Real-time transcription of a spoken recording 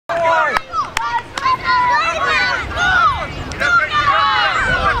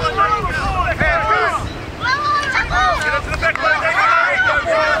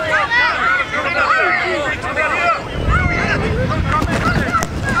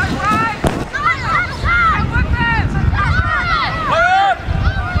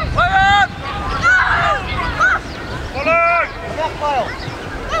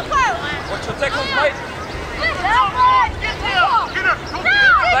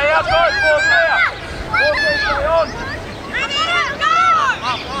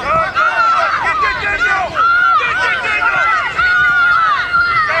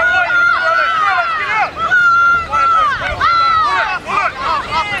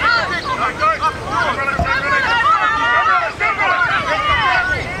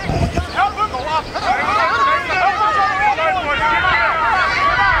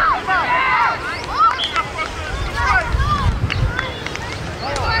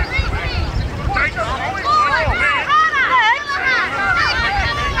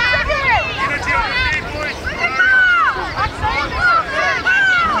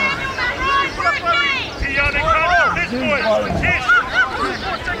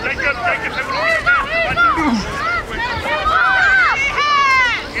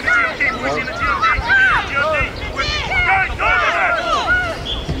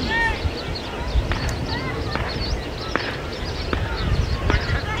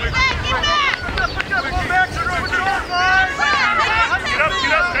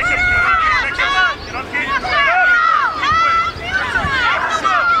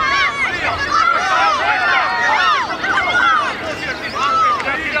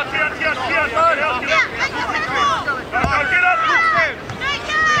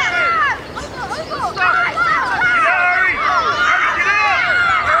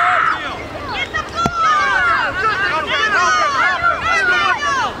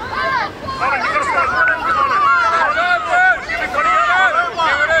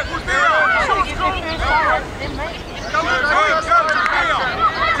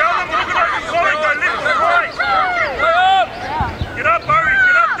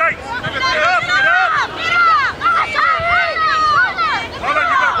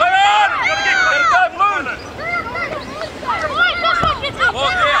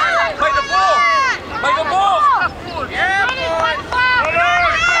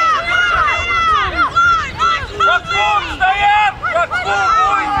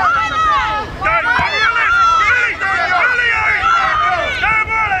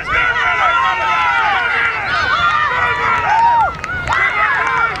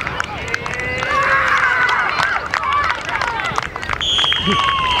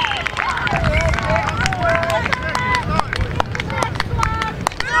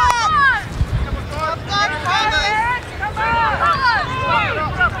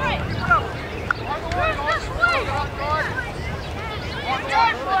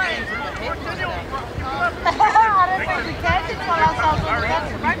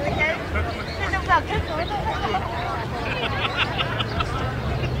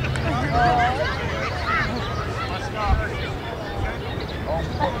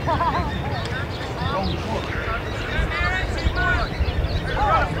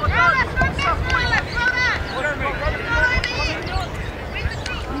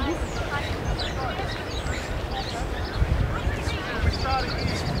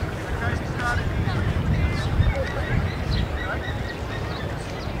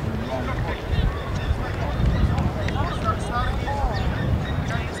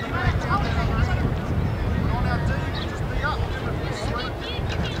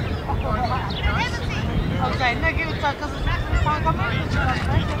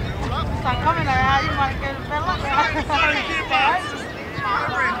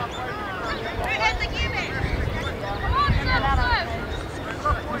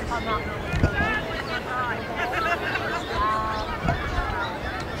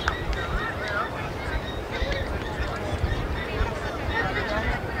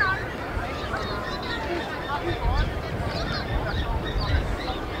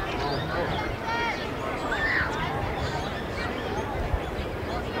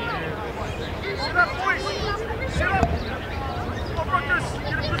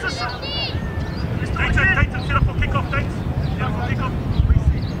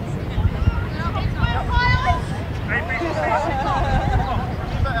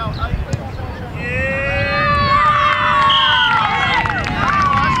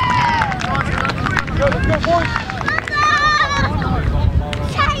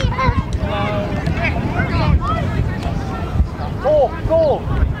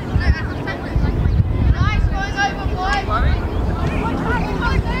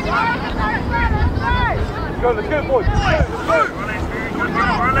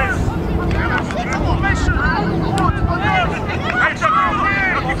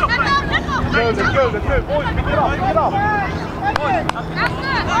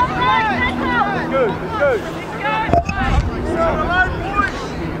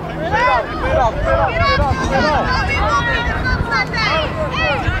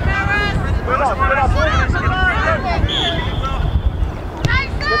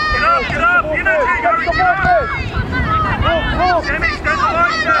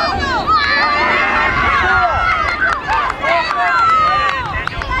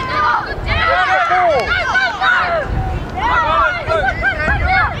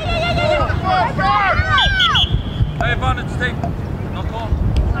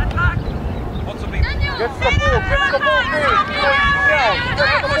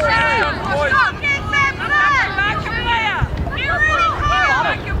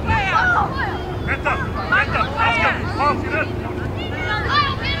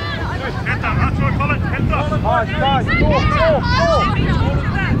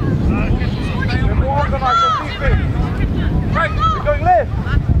Going left.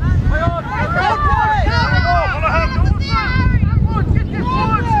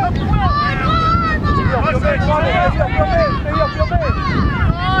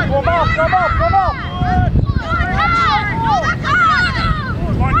 come up, come up!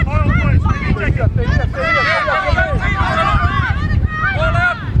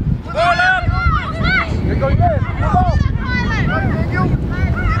 You're going in, come on!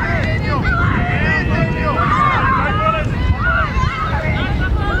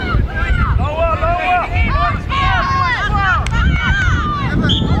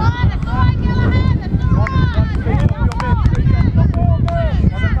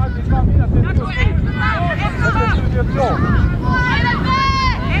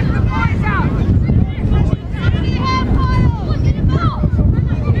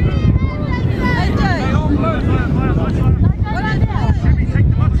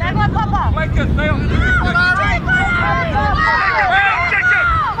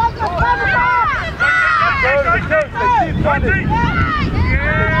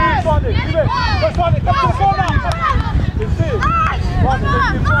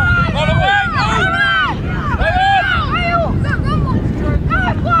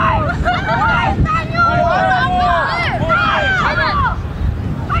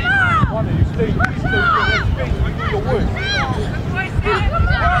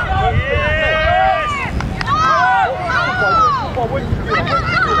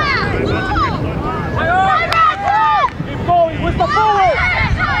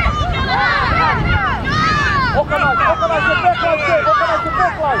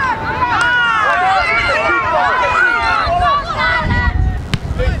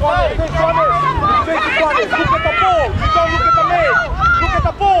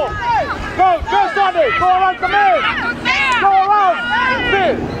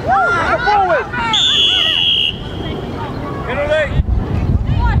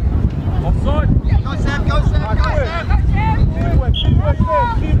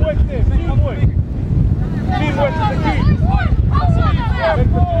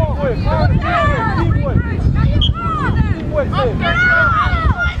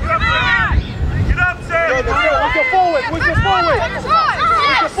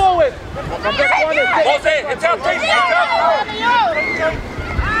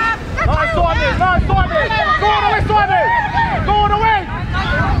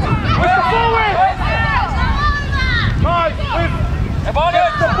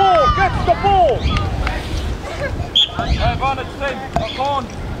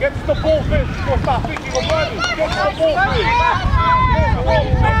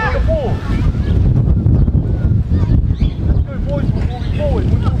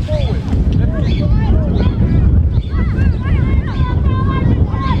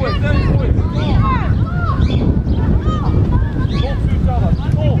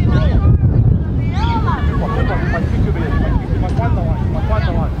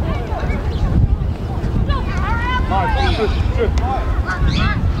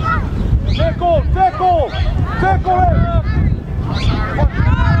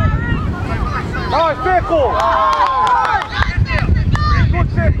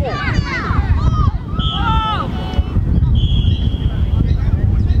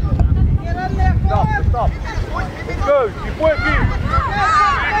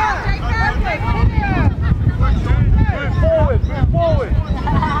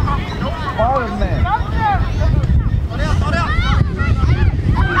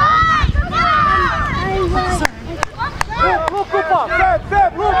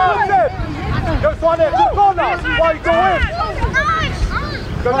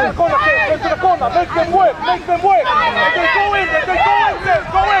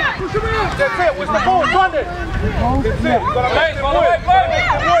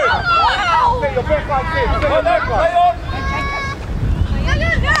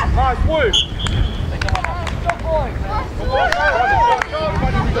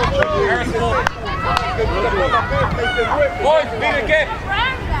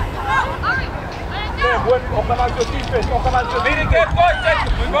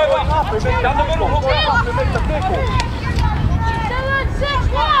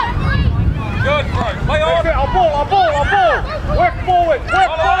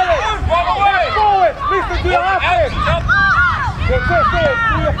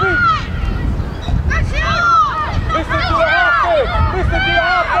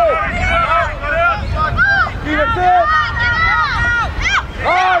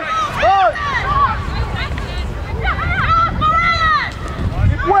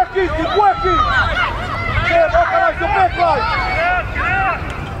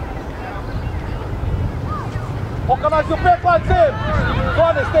 Organize your back line, Tim.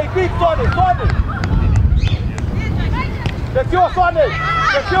 Sonny, stay deep, Sonny. Sonny. That's yours, Sonny.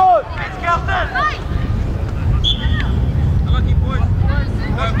 That's yours. It's Kelston. Lucky boys.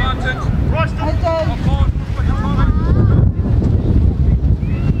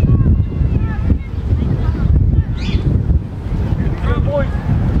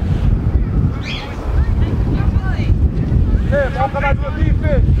 Organize your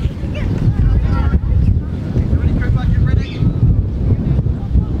defense.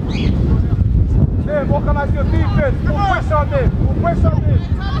 Tim, organize your defense. Put pressure on them. Put pressure on them.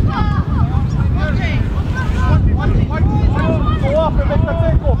 Go up and make the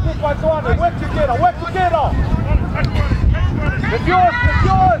takeoff. 2 points on it. Work together. Work together. It's yours. It's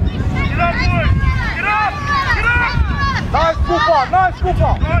yours. Get up, boys. Get up. Get up. Nice Cooper. Nice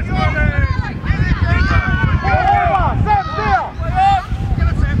Cooper. Nice one, man. Sam, there.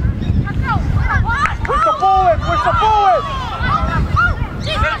 Push the forward. Push the forward.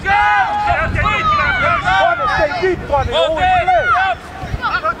 Let's go. Stay deep, Sonny. Always play.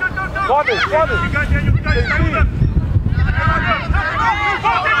 Sonny, Sonny. Stay deep.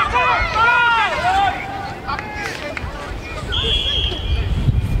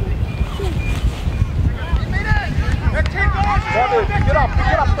 Sonny, get up,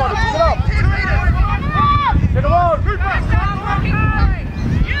 Sonny, get up. Get around.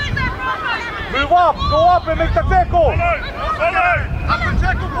 Move up, go up and make the tackle.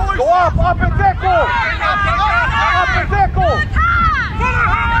 Go up and tackle. Up and tackle.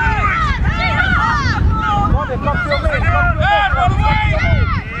 Sonny, come to your man, come to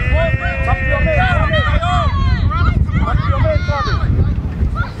your man, come to your man, Sonny.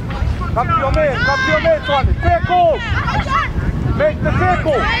 Come to your man, Sonny. Tackle. Make the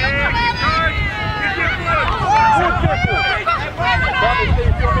tackle. Good tackle. Sonny, stay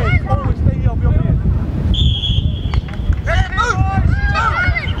with your man. Always stay here with your man.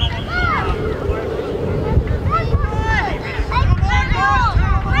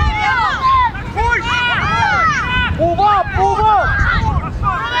 Move up, move up!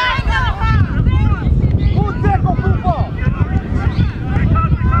 Good tackle, move up!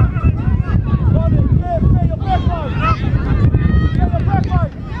 Sonny, stay your back line! Stay your back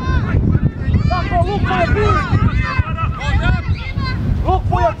line! Taco, look for your team! Look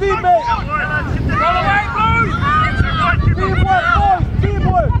for your teammate! Teamwork, boys!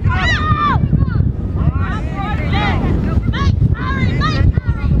 Teamwork!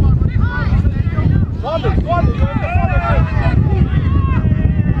 Sonny, Sonny, you're in the front of it!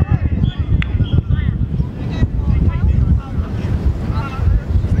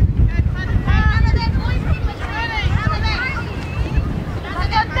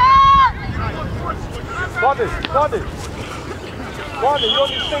 Sonny, you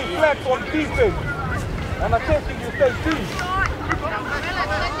only stay flat on defense. And attacking, you stay deep.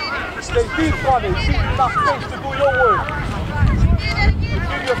 Stay deep, Sonny. Keep enough space to do your work. You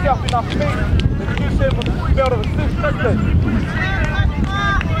give yourself enough space. And you give them a belt of assist.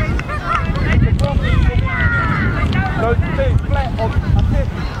 So stay flat on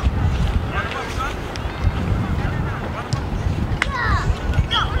attacking.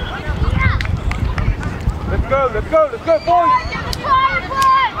 Let's go, boys!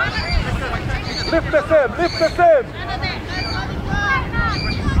 Lift the Sam!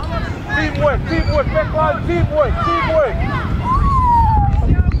 Teamwork, backline, teamwork!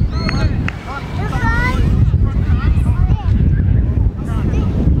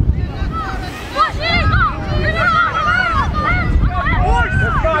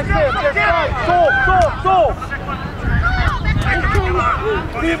 Let's guys, talk!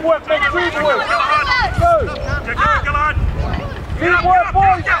 Teamwork, make teamwork! Go! Teamwork,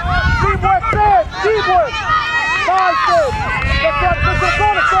 boys! Teamwork, Sam! Teamwork! Nice, Sam! Let's go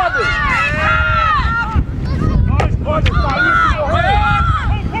to Sonny! Sonny, start using your head!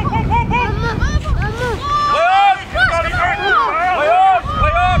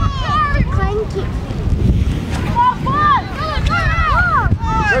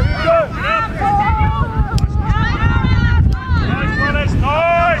 There you go!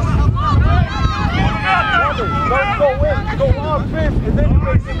 Don't go in, go on fifth, and then you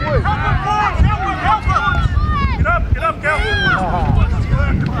make it work. Get up, Kelston.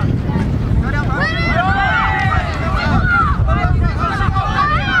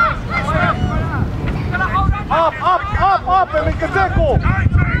 Up, and make the tackle.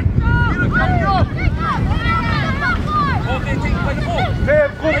 Sam,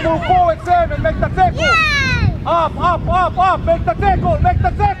 move forward, Sam, and make the tackle. Up, make the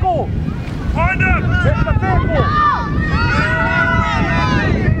tackle. Find him! Make the tackle!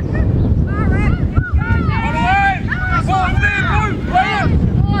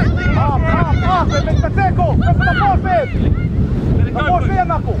 Up, and make the tackle! Go for the force in! The force in,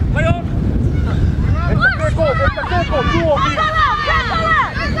 Knuckle! Make the tackle, 2 of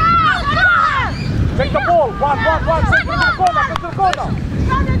you!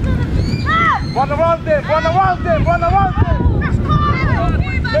 Run around them, run around them, run around them.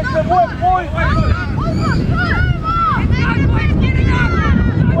 Make them work, boys.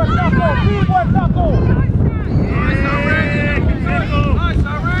 Work tackle, team work tackle.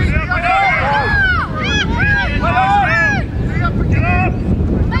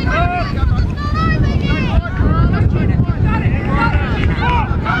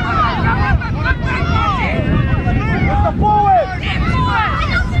 Mr. Forward.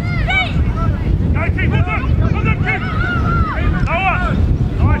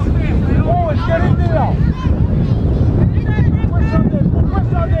 Forward, get in there. Push on them,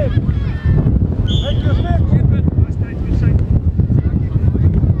 push on them. Make your pick.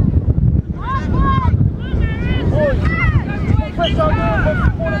 Boys, push on them, but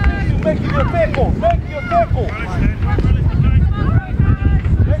before the finish, make your tackle. Make your tackle.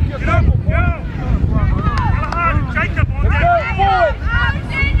 Make your tackle, boys. Let's go, forward.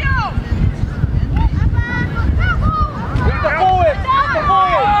 Mr. Forward,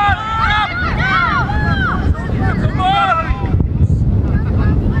 Mr. Forward.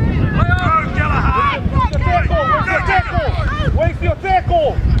 Waste your tackle!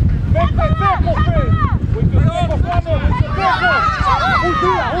 Make that tackle, Fred! Waste your tackle, Fernando! Waste your tackle!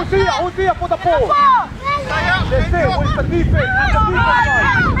 Who's here for the ball? That's it, waste the defense! Waste the defense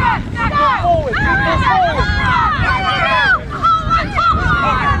side! Keep going forward! Keep going forward!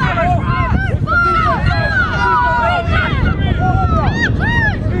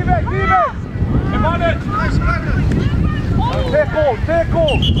 Come on it! Tackle!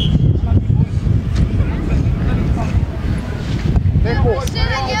 Tackle! Tackle!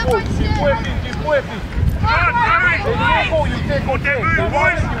 Keep working! Keep working! They tackle, you tackle back. They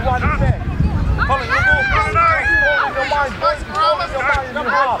run it, you run it back. Colin, you go. Keep in your mind. Keep in your mind and your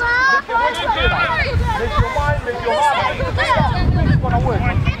heart. Make your way together. Make your mind, make your heart, make your together. It's gonna work.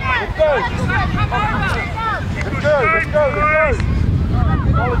 Let's go! Let's go! Let's go! Let's go!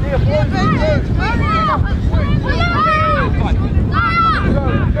 All here, boys! Let's go! Let's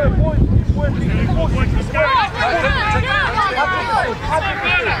go, boys! Keep working! Keep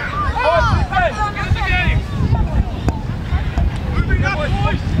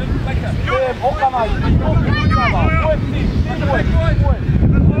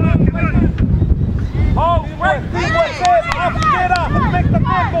working! Keep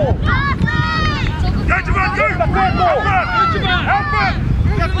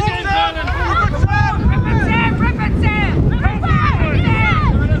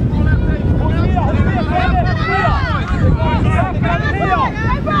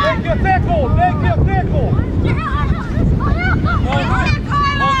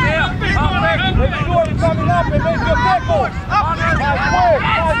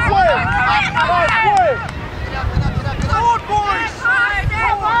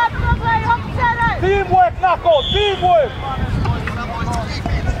Teamwork, Nako! Teamwork!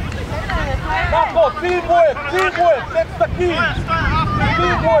 Nako, teamwork! Teamwork! That's the key!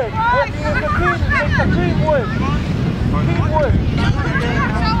 Teamwork! Working as a team, that's the teamwork! Teamwork!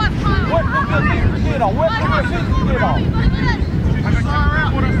 Work with your team together! Work with your team together!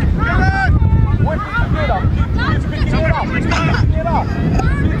 Working together! Keep picking it up! Keep picking it up!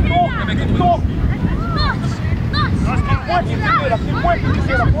 Keep talking! Keep talking! Keep working together! Keep working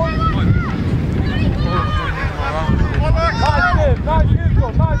together, boys! Nice game, nice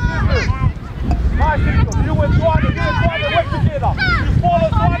Houston, nice Houston. Nice Houston, you and Swanee, work together. You follow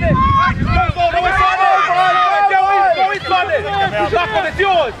Swanee. You go, Swanee. Nako, it's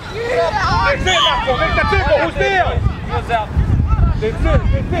yours. That's it, Nako, make the tackle. Who's there? Yours out. That's it.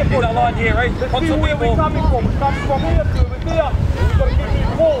 He's that line here, right? Let's see where we're coming from. We're coming from here to over there. We've got to keep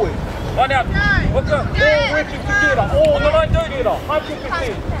moving forward. Line out. Look up. All working together. All working together.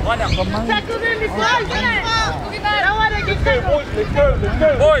 100%. Line out. Let's go, boys. Let's go.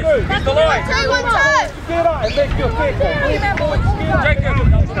 Boys, he's the line. Together and make your tackle. Jacob.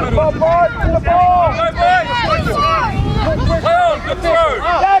 Come on, to the ball. Go, boys. Play on. Good throw.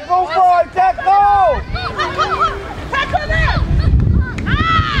 Tackle, boy. Tackle.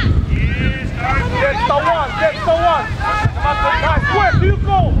 That's the one. That's the one. Nice work. You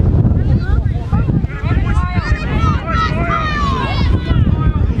go.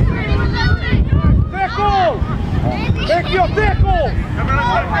 Tackle. Make your tackle.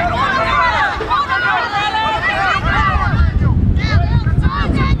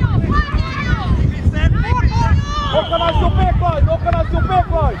 Organize your back line. Organize your back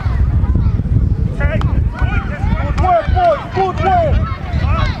line.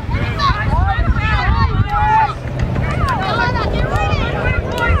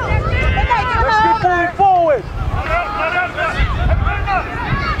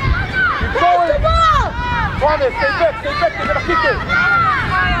 Stay back, they're gonna kick it.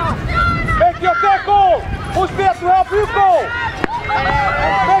 Make your tackle! Who's there to help you go?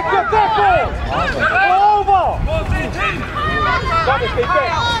 Make your tackle! Go over! Sonny, stay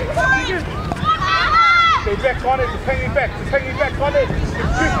back. Stay back, Sonny, just hanging back, Sonny. It's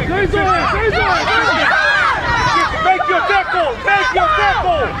drifting, it's drifting. Make your tackle! Make your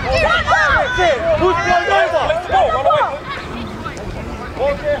tackle! That's it! Who's playing over? Let's go!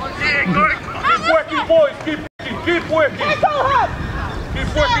 Keep working, boys. Keep working. Keep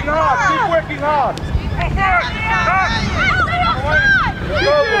working hard. Keep working hard.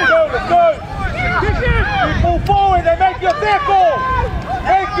 Let's go. Keep move forward and make your tackle.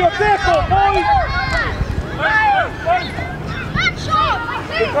 Make your tackle, boys.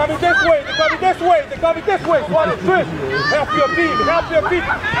 They're coming this way. Swat it, twist. Help your team.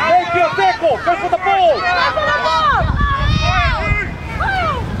 Make your tackle. Go for the ball.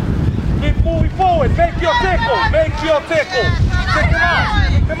 Keep moving forward. Make your tackle. Take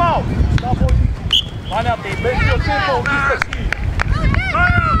him out. Now, boys. Line out there. Make your tackle. Is the key.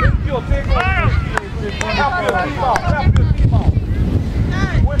 Make your tackle. Help your team out.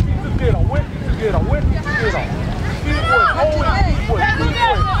 Working together. Teamwork. Always teamwork.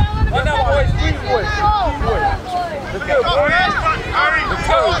 Line out, boys. Teamwork. Let's go, boys. Let's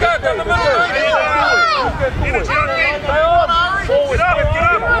go. Down the middle. Forward. Get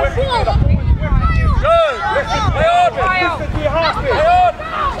up. Good. Play on. Consistency hard.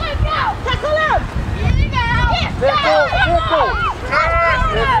 Tackle.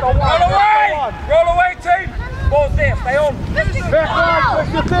 Roll away, team. Ball's there. Stay on. Back line. Press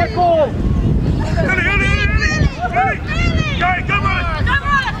your tackle.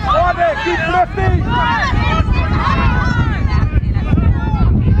 Come on there. Keep lifting.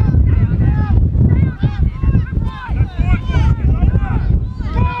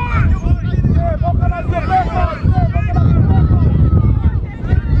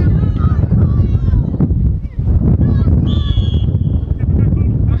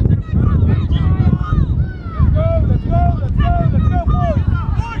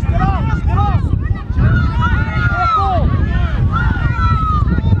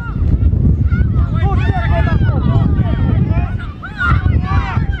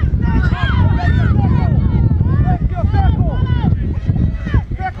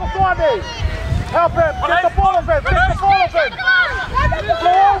 Help him! Get the ball of him! Go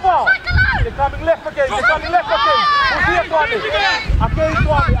over! They're coming left again! Who's here, Tony? Again, Tony!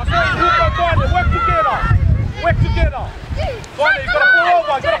 Work together! Tony, you gotta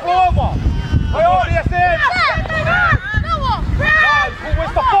pull over! Play on the SM! Nice!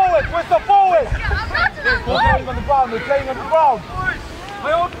 Where's the forward? They're playing on the ground!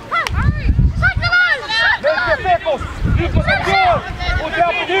 Play on! Make your tackles! You can secure! Who's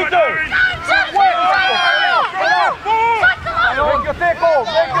helping you do? Make your tackle,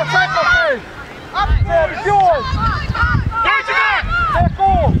 please! There, it's yours!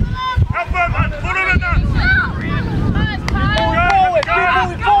 Tackle! Help him, man! Put him in there! Keep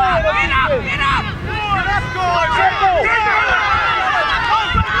moving forward! Tackle!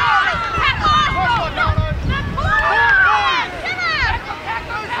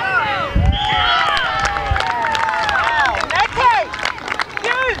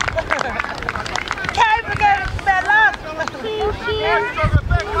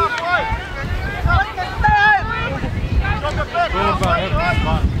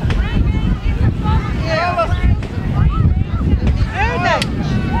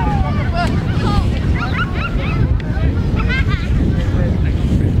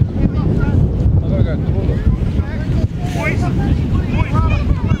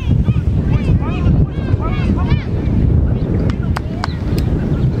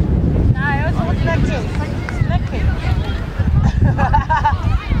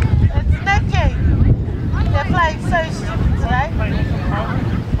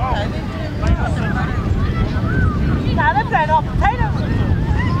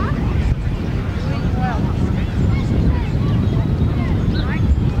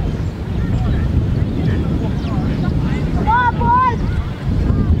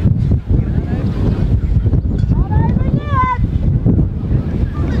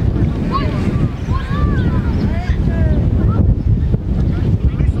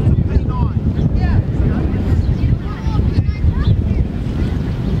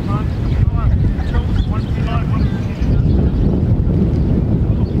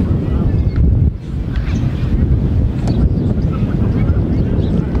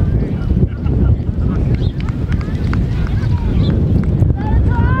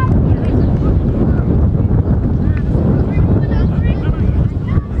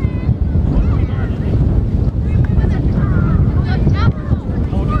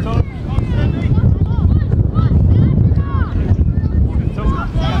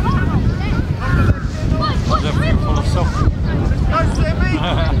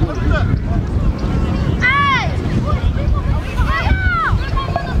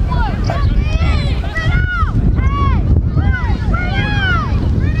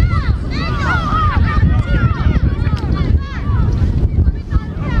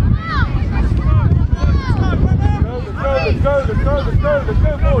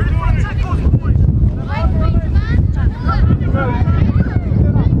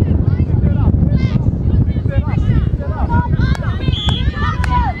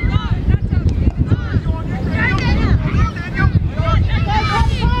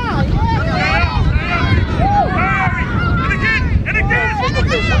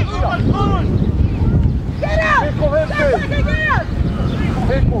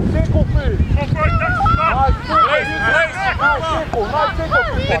 Circle, circle first. Nice, circle.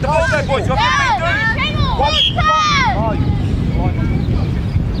 Get the ball there, boys. You have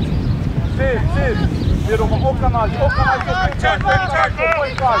 15 Save. Middle, organize your Check,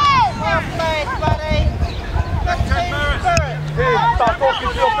 point guard. Start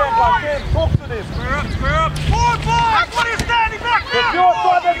talking to your bench line. James, talk to them. Square up. Forward, boys. What are you standing back there? It's your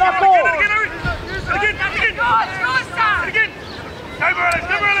side, the knuckle. Again. No,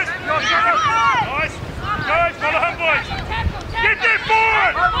 Marist. Nice. Guys, follow him, boys. Get there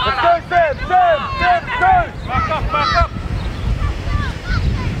forward. Let's go, Sam. Go. Back up.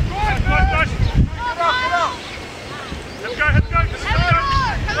 Nice.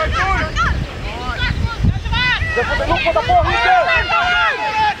 Let's go. Look for the ball, he's there.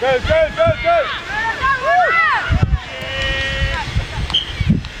 Go.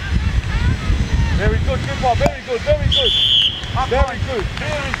 Very good, keeper. Very good. Very good. Very good.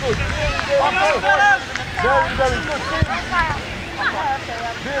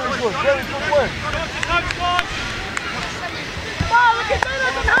 Very good work. Look at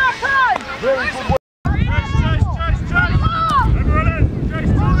minutes and half time. Very good work.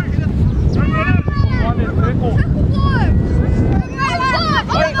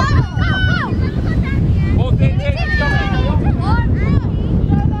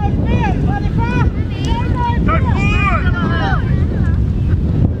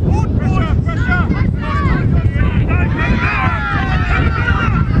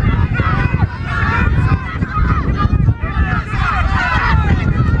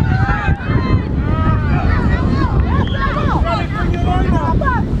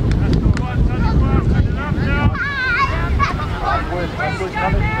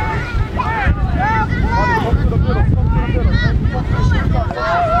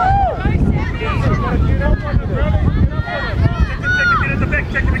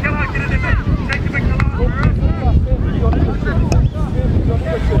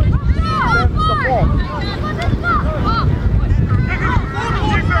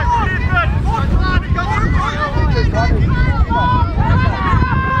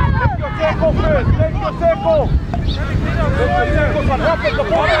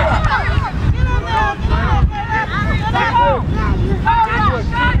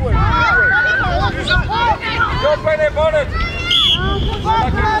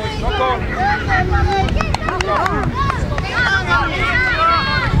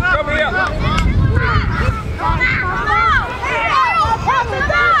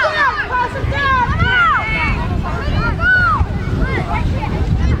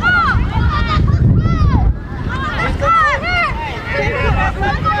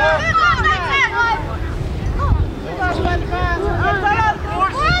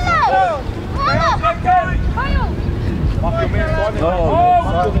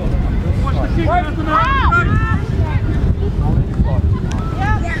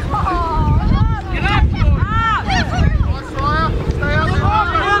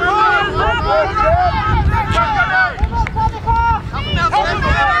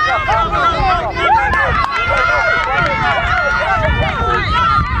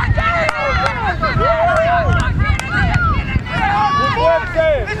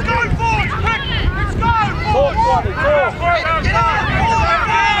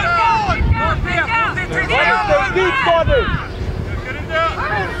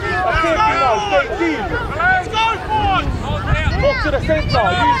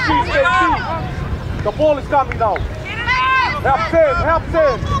 The ball is coming now. Help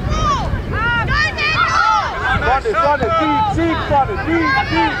Sam. Run it.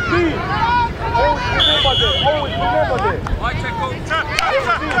 Deep. Always remember that. I check on tap.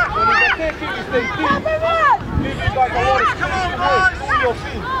 When you stay deep. Give you guys a lot of space to work. Do your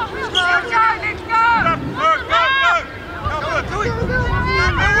thing.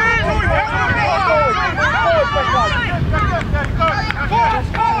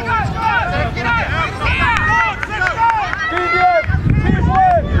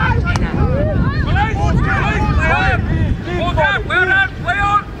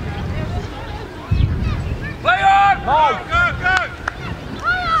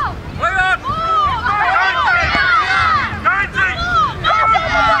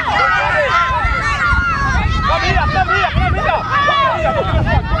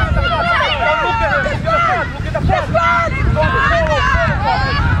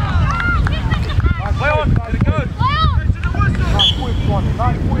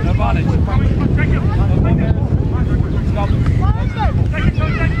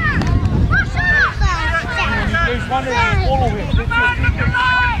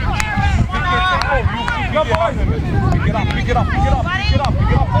 Pick it up.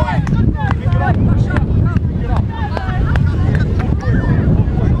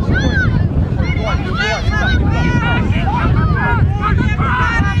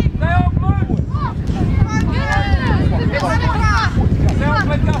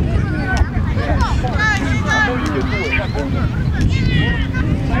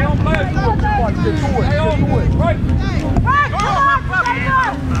 Stay on, players. Stay on. Right.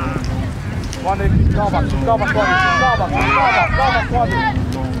 Run it, cover,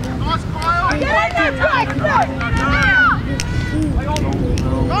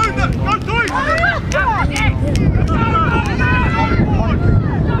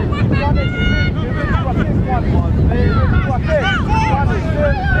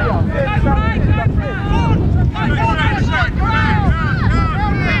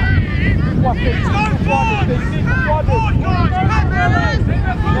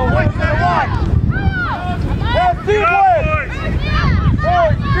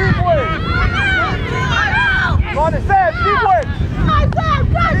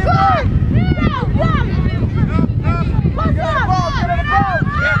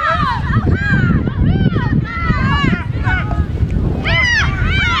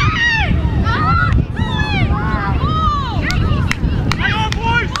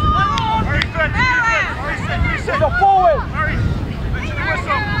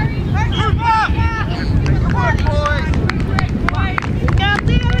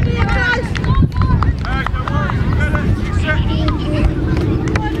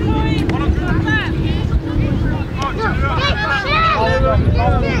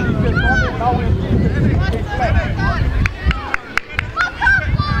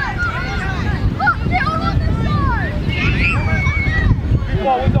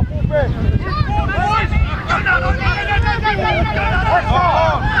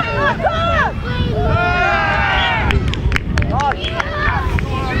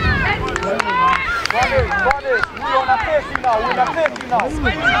 Nice,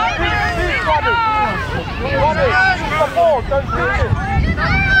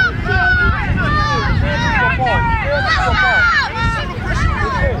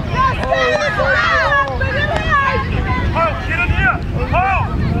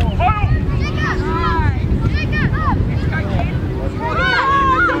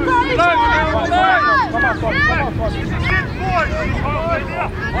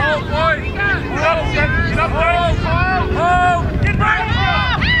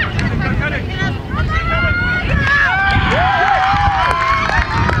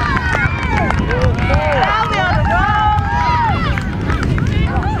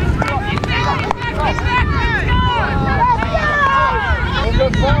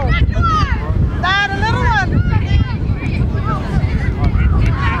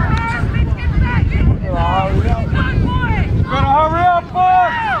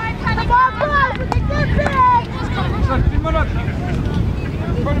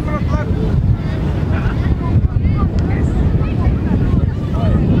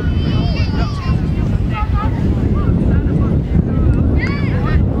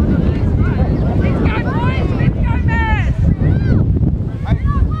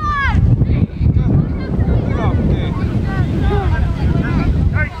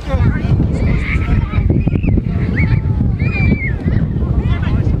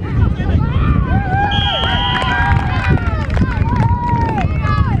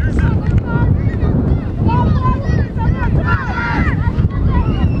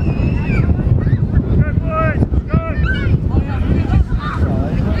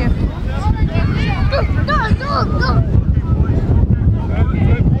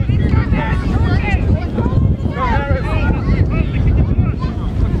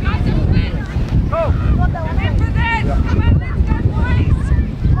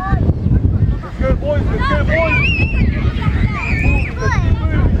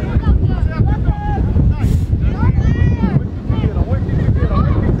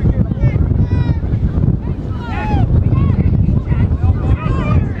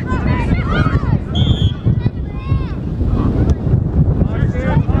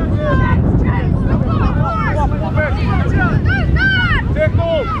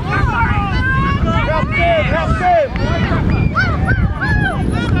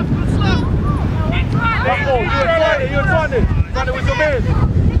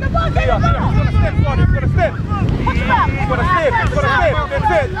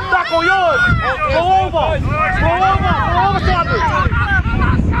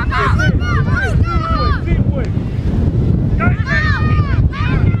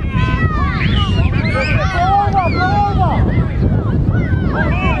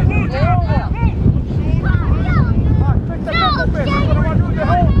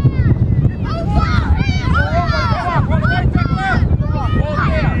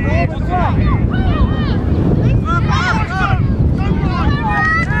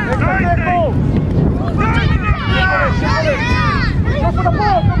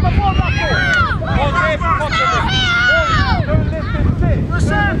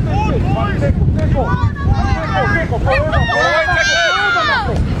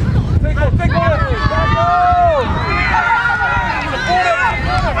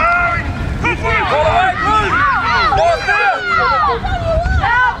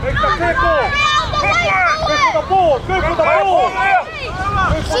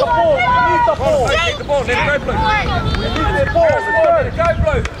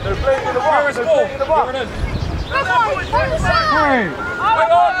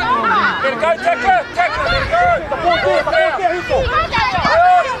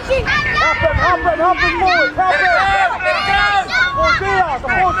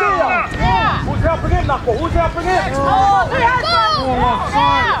 Who's helping him, Knuckle? Who's helping him?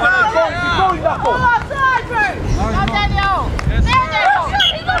 Going, Knuckle.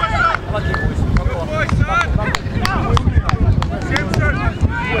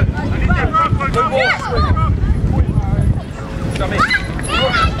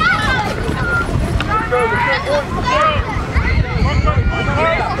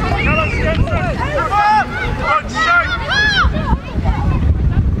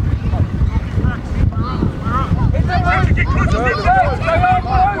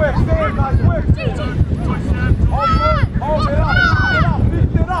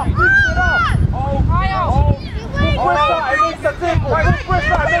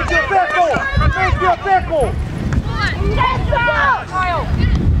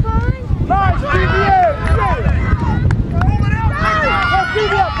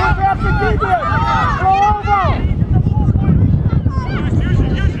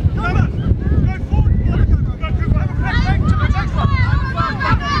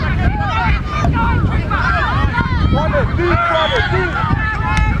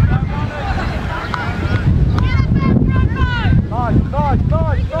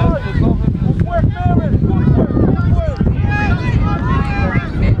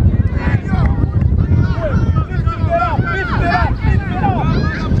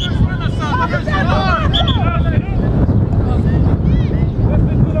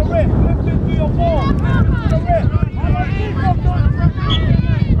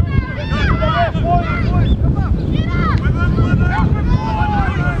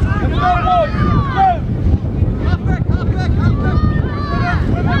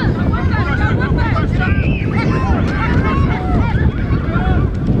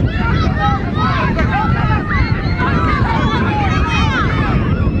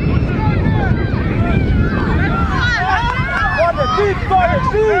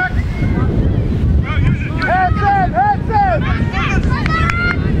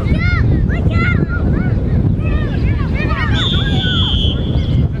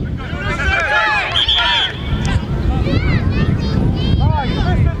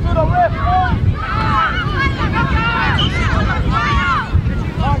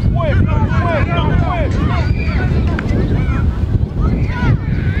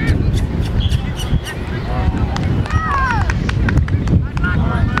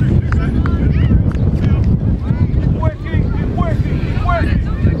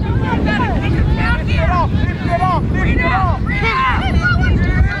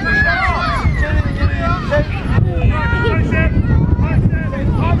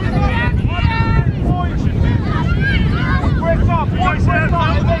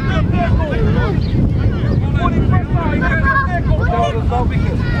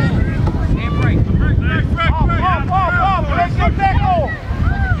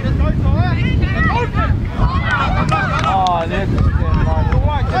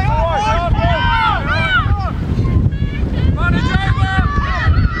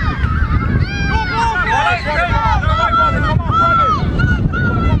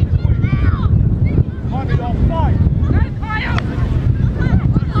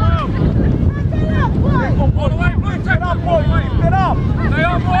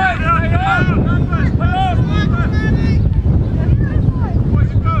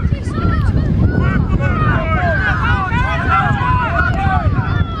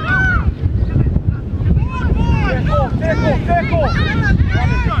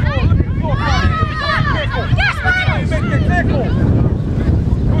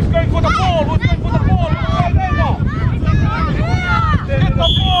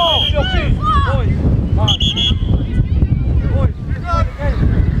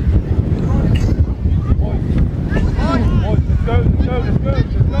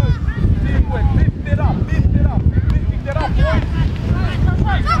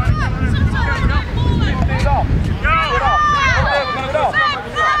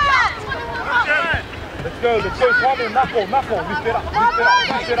 Knuckle, lift it up,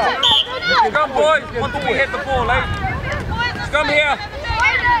 lift it up. Come boys, once we hit the ball, eh? Come here.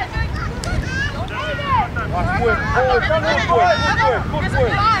 That's work. Good work.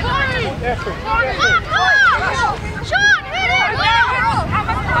 Good effort. Sean, hit it! Let's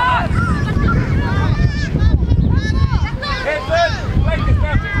go. Sean, take a step.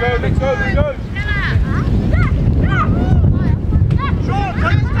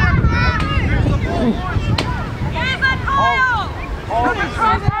 Use the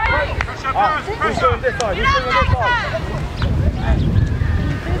ball. Who's going this side?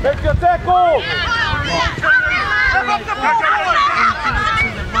 Make your tackle!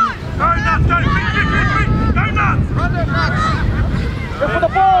 Go nuts! Go for the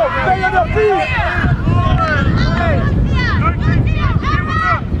ball! Stay on your feet!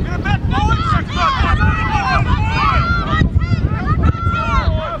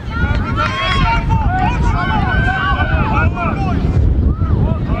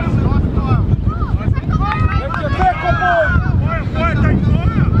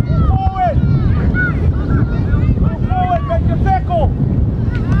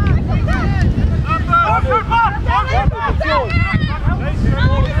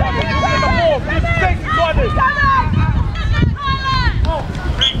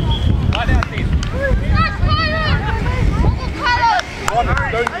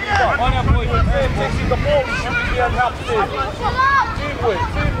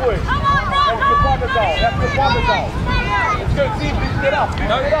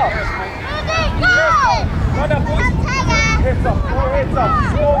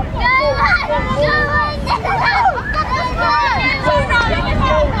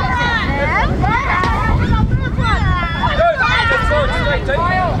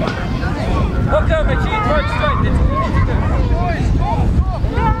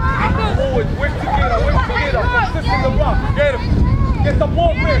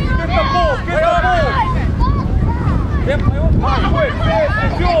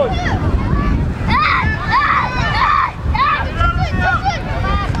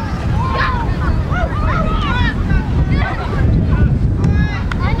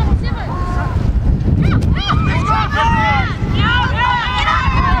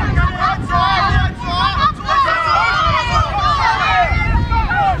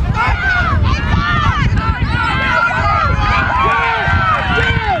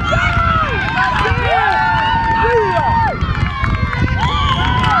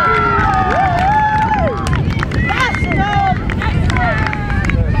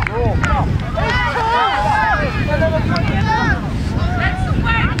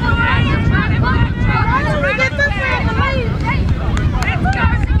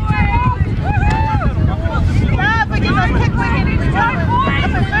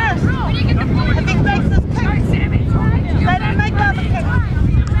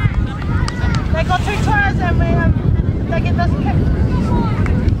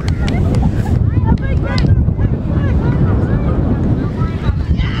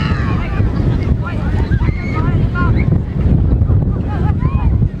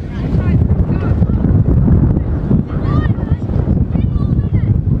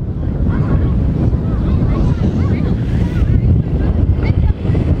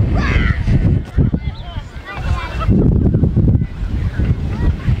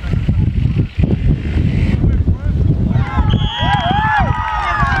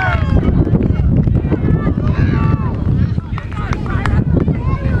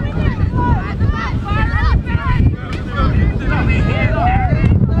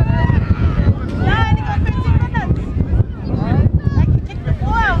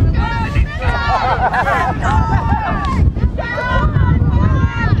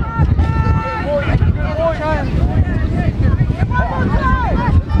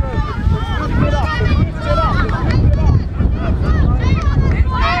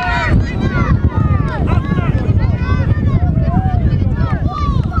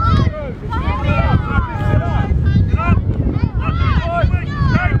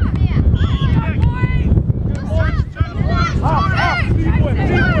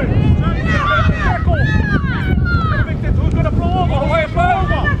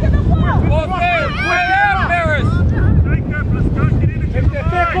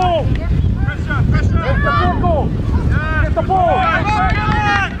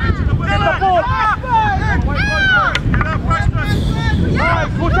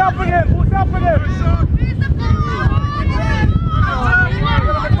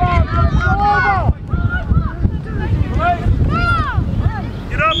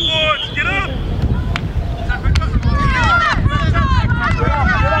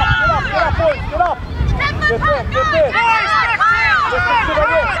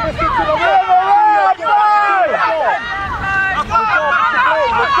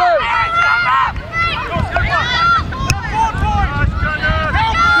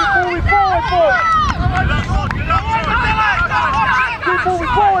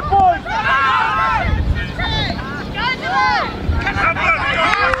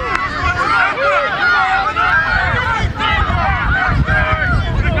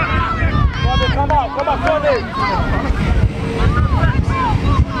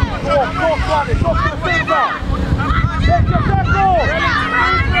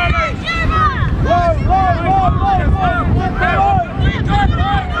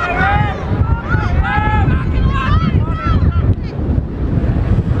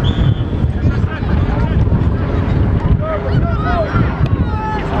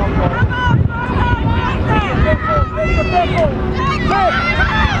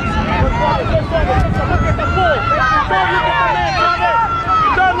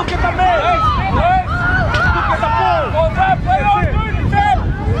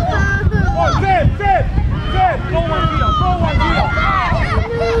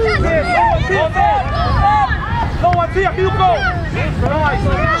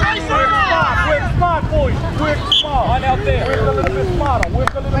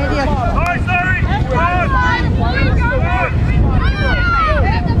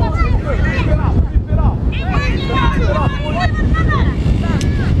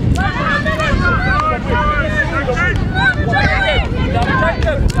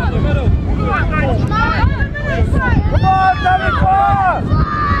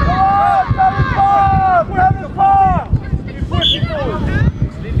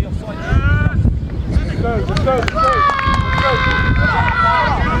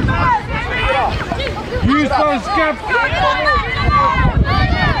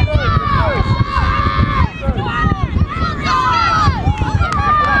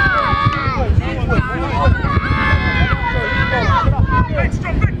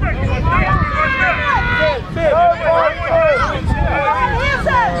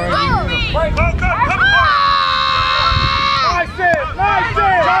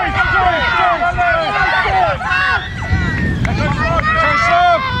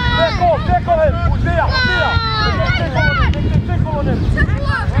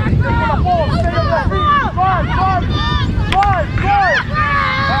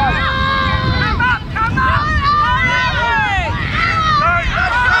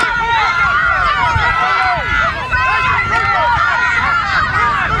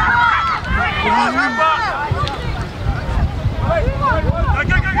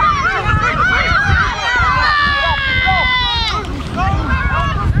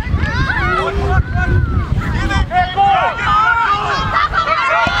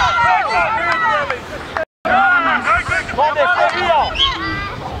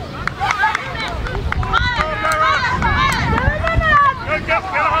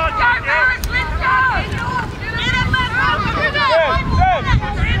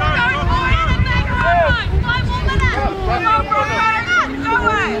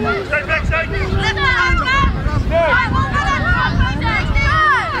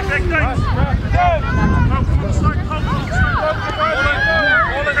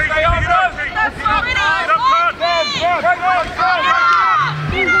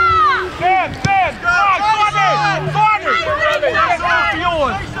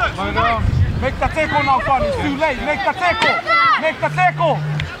 Make the tackle now, Swanee. It's too late. Make the tackle. Make the tackle.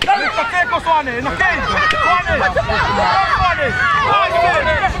 Make the tackle, Swanee. In the cage. Swanee. Swanee.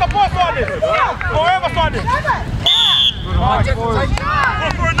 That's the ball, Swanee. Forever, Swanee. Nice, boys. Go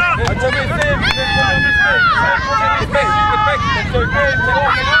for it now.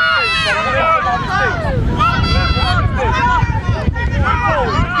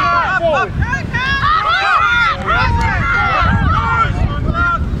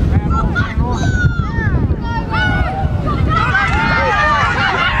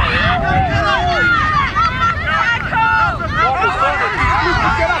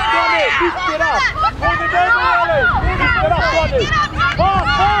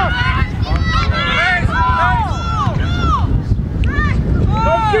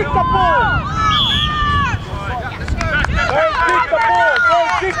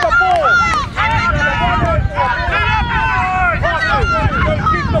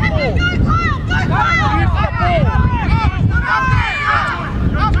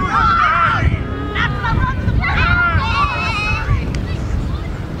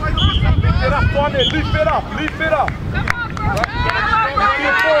 Lift it up, lift it up.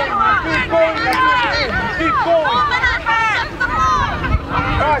 Keep going.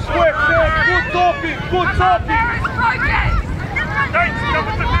 Nice work, Sam. Good talking. What have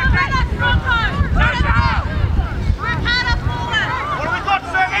we got,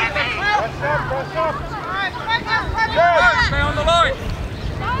 Sammy? Press up. Stay on the line.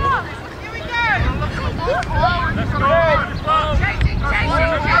 Here we go. Let's go.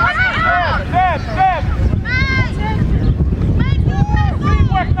 Sam.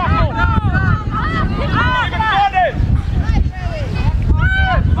 Teamwork, Knuckle. Keep it started.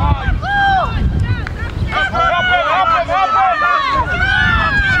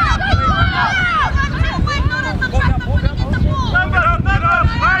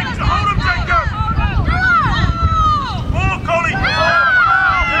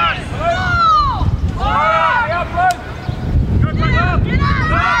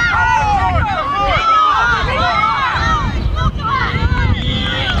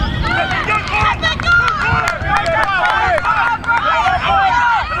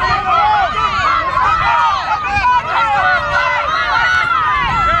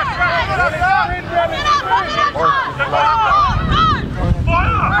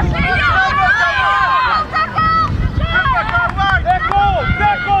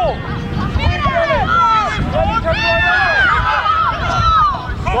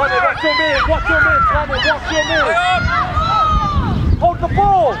 Watch your man, Tommy, watch your man. Hold the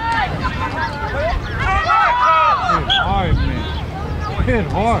ball. Hard, man. Hit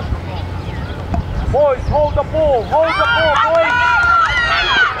hard. Boys, hold the ball, boys.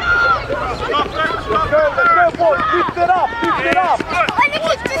 Let's go, boys. Lift it up. We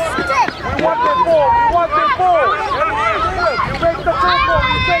want the ball. You make the field goal,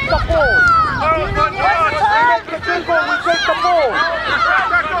 you take the ball. You make the field goal, we take the ball.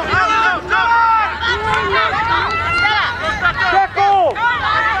 Tackle!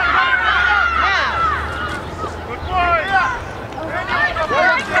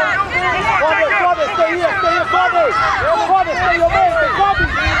 Father, stay here, Father, stay your man, Bobby.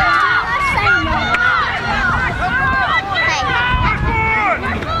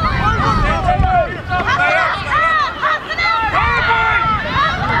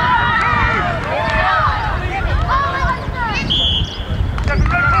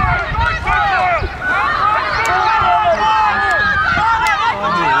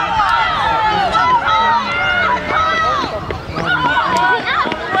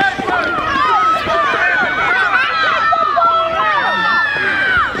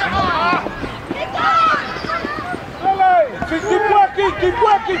 Keep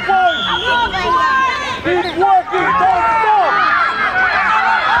working, boys! Keep working, don't stop!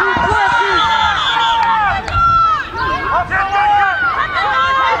 Keep working!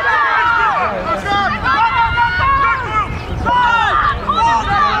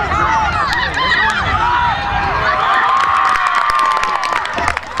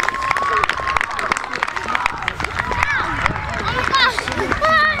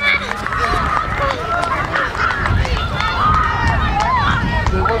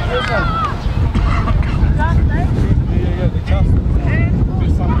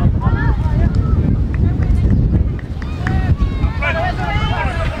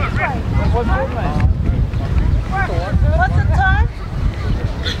 What's the time?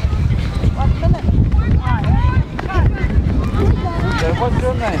 1 minute.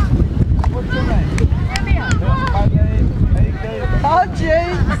 What's your name? Oh, gee.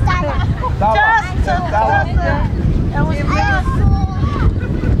 Justin.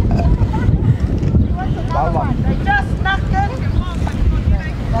 It was just nothing.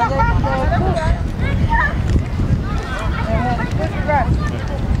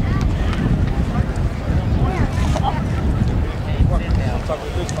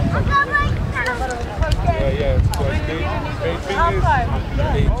 Yeah, it's quite big. Main thing is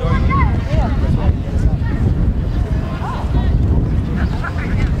they enjoy it.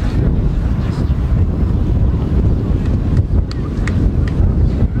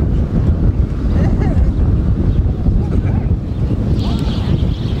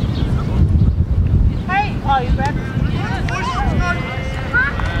 Hey, oh, you ready?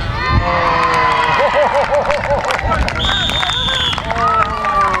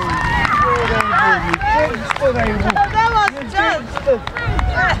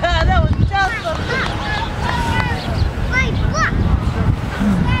 That was just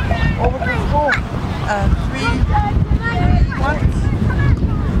Over to school.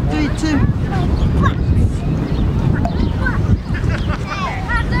 3, 2.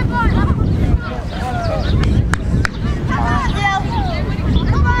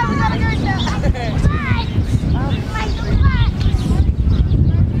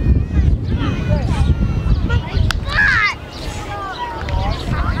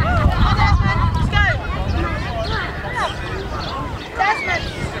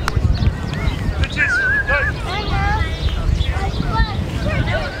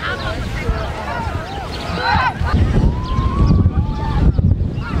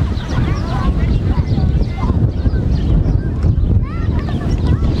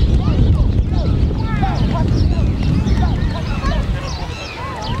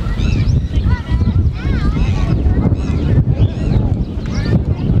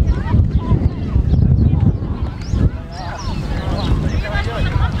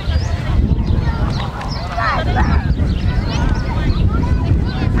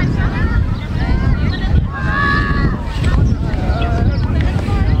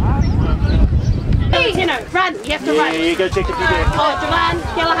 You have to run. Yeah, you go check if you do. Oh, Joanne,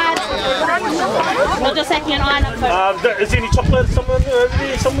 Galahad. We're just taking an eye up for. Is there any chocolate somewhere over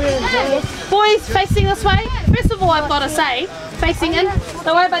there? Boys facing this way. First of all, I've got to say, facing in.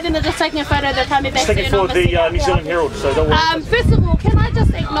 Don't worry about them, they're just taking a photo, they're coming back soon. Taking for the New Zealand Herald, so don't worry. First of all, can I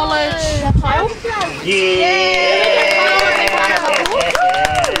just acknowledge Kyle? Yeah!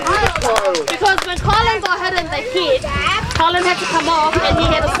 Because when Kylan got hit in the head, Kylan had to come off, and he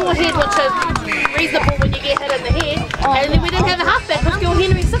had a sore head, which is reasonable when you get hit in the head. And then we didn't have a halfback because Gil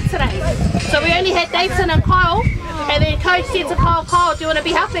Henry's sick today. So we only had Dayton and Kyle, and then coach said to Kyle, Kyle, do you want to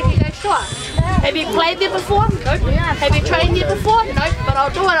be halfback? He goes, sure. Have you played there before? Nope. Have you trained there before? Nope. But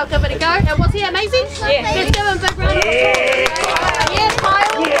I'll do it, I'll give it a go. And was he amazing? Yeah. Let's give him a big round of applause. Yeah,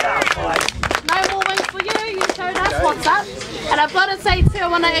 Kyle. No more wins for you. You showed us what's up. And I've got to say too, I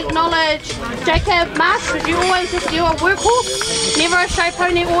want to acknowledge Jacob Marsh, because you always just, you're a workhorse. Never a show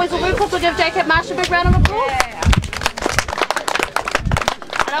pony, always a workhorse. We'll give Jacob Marsh a big round of applause.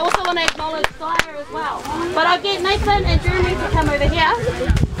 And I also want to acknowledge Dyer as well. But I'll get Nathan and Jeremy to come over here.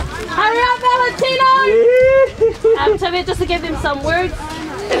 Hurry up, Valentino! So we're just to give them some words,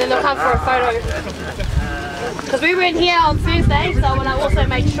 and then they'll come for a photo. Because we were in here on Thursday, so I want to also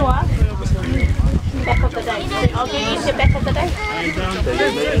make sure. Back of the day. I'll get you to back of the day.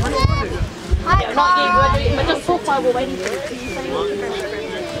 Yeah, not yet, but just talk while we're waiting for it.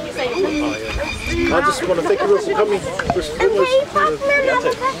 You say I just want to thank you all for coming. First and foremost,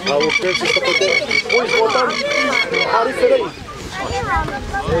 our friends and stuff like that. Boys, well done. Howdy for today.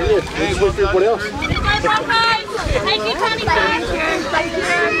 Yeah, just wait for everybody else. Thank you, Tony.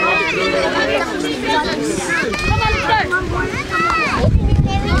 Come on, let's go.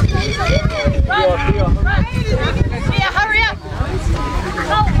 Yeah, hurry up.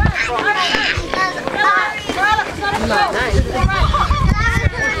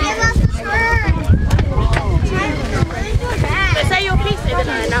 Say your piece.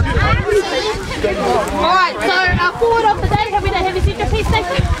 Alright, so our forward of the day, have you said your piece,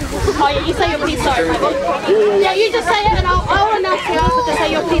 Nathan? Oh yeah, you say your piece, sorry. Yeah, you just say it and I'll announce you after to say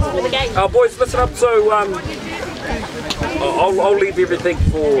your piece for the game. Boys, listen up, so I'll leave everything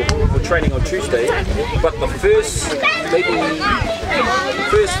for training on Tuesday, but the first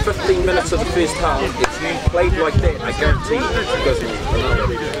 15 minutes of the first half, if you played like that, I guarantee you guys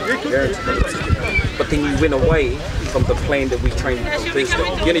will guarantee. But then you went away from the plan that we trained on Thursday.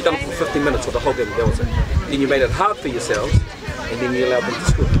 You only done it for 15 minutes or the whole game, that was it. Then you made it hard for yourselves, and then you allowed them to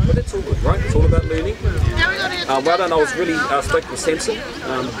score. But that's all good, right? It's all about learning. Well done, I was really stoked with Samson.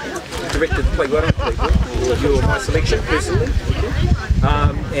 Directed to play well, you were my selection personally.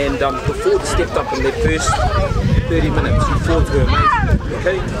 And the forwards stepped up in their first 30 minutes. The forwards were amazing,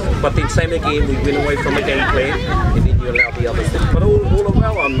 okay? But then same again, we went away from the game plan, and then you allowed the others. But all in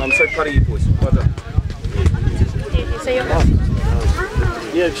well, I'm so proud of you boys. Well done.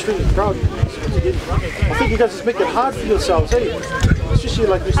 Yeah, extremely proud. I think you guys just make it hard for yourselves, eh? Especially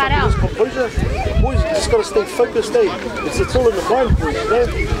like you're stuck in this composure. Boys, you just got to stay focused, eh? It's all in the mind, boys, you know?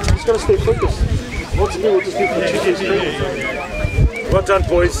 You just got to stay focused. Once again, we'll just do for Tuesday's training. Well done,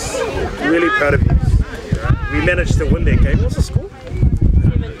 boys. Really proud of you. We managed to win that game. What's the score?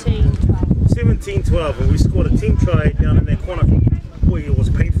 17-12, and we scored a team try down in that corner. Boy, it was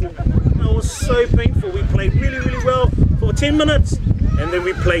painful. It was so painful. We played really, really well for 10 minutes, and then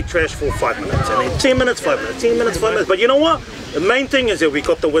we played trash for 5 minutes, and then 10 minutes, 5 minutes, 10 minutes, 5 minutes. But you know what? The main thing is that we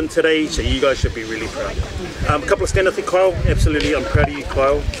got the win today, so you guys should be really proud. A couple of stand-up things, Kyle. Absolutely, I'm proud of you,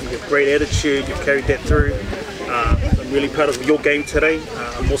 Kyle. You have great attitude. You've carried that through. I'm really proud of your game today.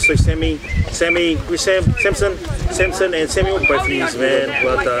 Also Samson, and Samuel, both of you, man.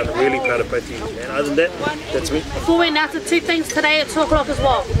 Well done. Really proud of both of you, man. Other than that, that's me. Before we announce the two things today at 2 o'clock as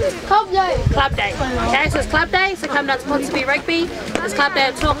well. Club Day. Club Day. Okay, so it's Club Day, so come down to Ponsonby Rugby. It's Club Day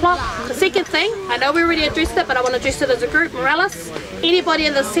at 2 o'clock. The second thing, I know we already addressed it, but I want to address it as a group. Morales, anybody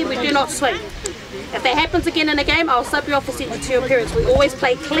in this team, we do not swing. If that happens again in a game, I'll sub you off for send you to your parents. We always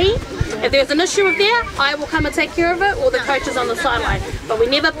play clean. If there's an issue with there, I will come and take care of it, or the coaches on the sideline. But we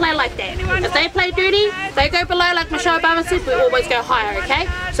never play like that. If they play dirty, they go below, like Michelle Obama said, we always go higher, okay?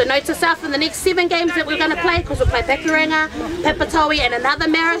 So note to self, in the next 7 games that we're going to play, because we'll play Pakuranga, Pipatowi, and another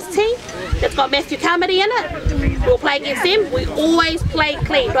Marist team that's got Matthew Carmody in it, we'll play against them. We always play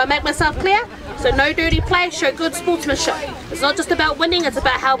clean. Do I make myself clear? So no dirty play, show good sportsmanship. It's not just about winning, it's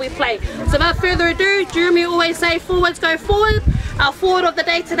about how we play. So without further ado, Jeremy always say forwards go forward. Our forward of the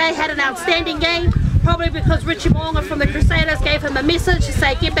day today had an outstanding game, probably because Richie Moonga from the Crusaders gave him a message to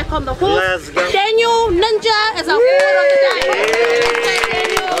say get back on the horse. Let's go. Daniel Ninja is our forward of the day.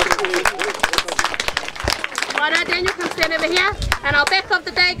 Righto, Daniel, come stand over here. And our back of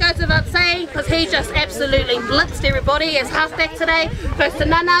the day goes without saying, because he just absolutely blitzed everybody as halfback today. Goes to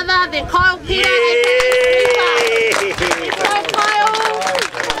none other than Kyle Peter. Kyle.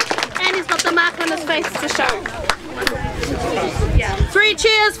 And he's got the mark on his face to show. Yeah. 3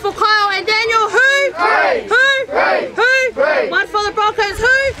 cheers for Kyle and Daniel. Who? Hey. Who? Hey. Who? Hey. 1 for the Broncos.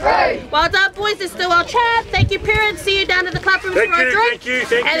 Who? Well done, boys. Let's do our chat. Thank you, parents. See you down in the club room for a drink. Thank you.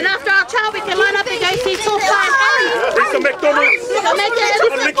 And then after our chat, we can line up and go see Talk Time Alley. Bring some McDonald's We'll make it in a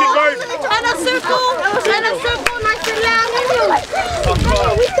on Lincoln circle. Road. In a circle. In a circle, nice and loud.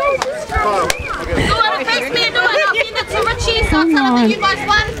 Do it, face me and do it. I'll send it to Richie, so I'll tell him that you guys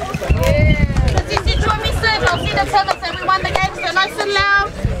won. Since you joined me, sir, I'll send it to him and say we won the game, so nice and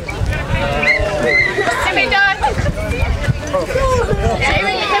loud. Here we go.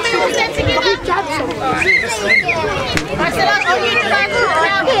 Can we all stand together? I said, oh, you guys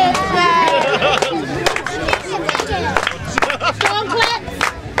strong clap.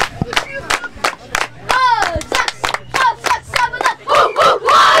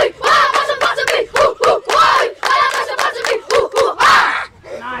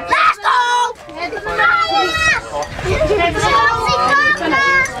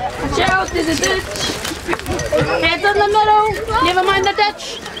 Gerald, there's a ditch. Hands in the middle. Never mind the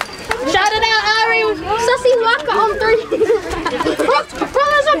ditch. Shout it out, Ari. Sussy Waka on 3.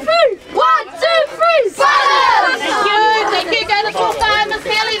 Brothers on 3. 1, 2, 3. Brothers! Thank you. Go to Talk Time, Miss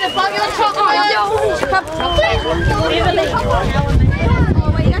Kelly. They've got your chocolate. Oh,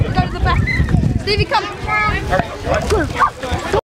 wait, you have to go to the back. Stevie, come.